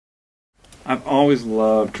I've always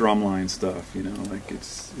loved drumline stuff, you know, like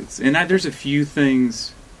there's a few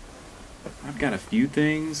things, I've got a few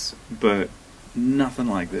things, but nothing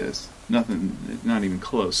like this. Nothing, not even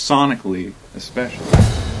close, sonically especially.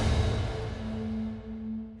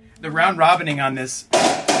 The round robining on this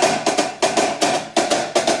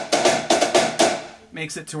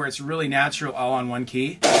makes it to where it's really natural, all on one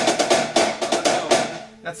key.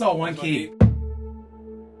 That's all one key.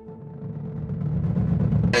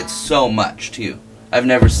 It's so much too. I've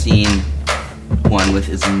never seen one with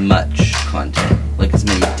as much content, like as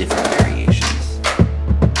many different variations.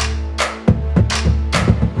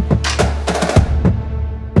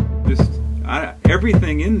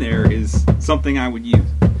 Everything in there is something I would use.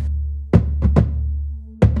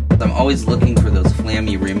 I'm always looking for those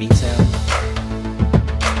flammy, rimmy sounds.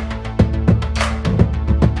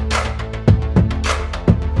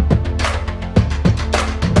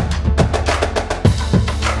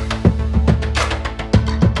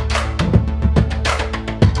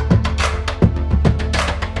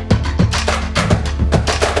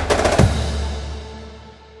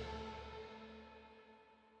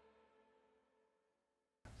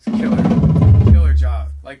 Killer job.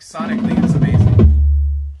 Like sonically, it's amazing.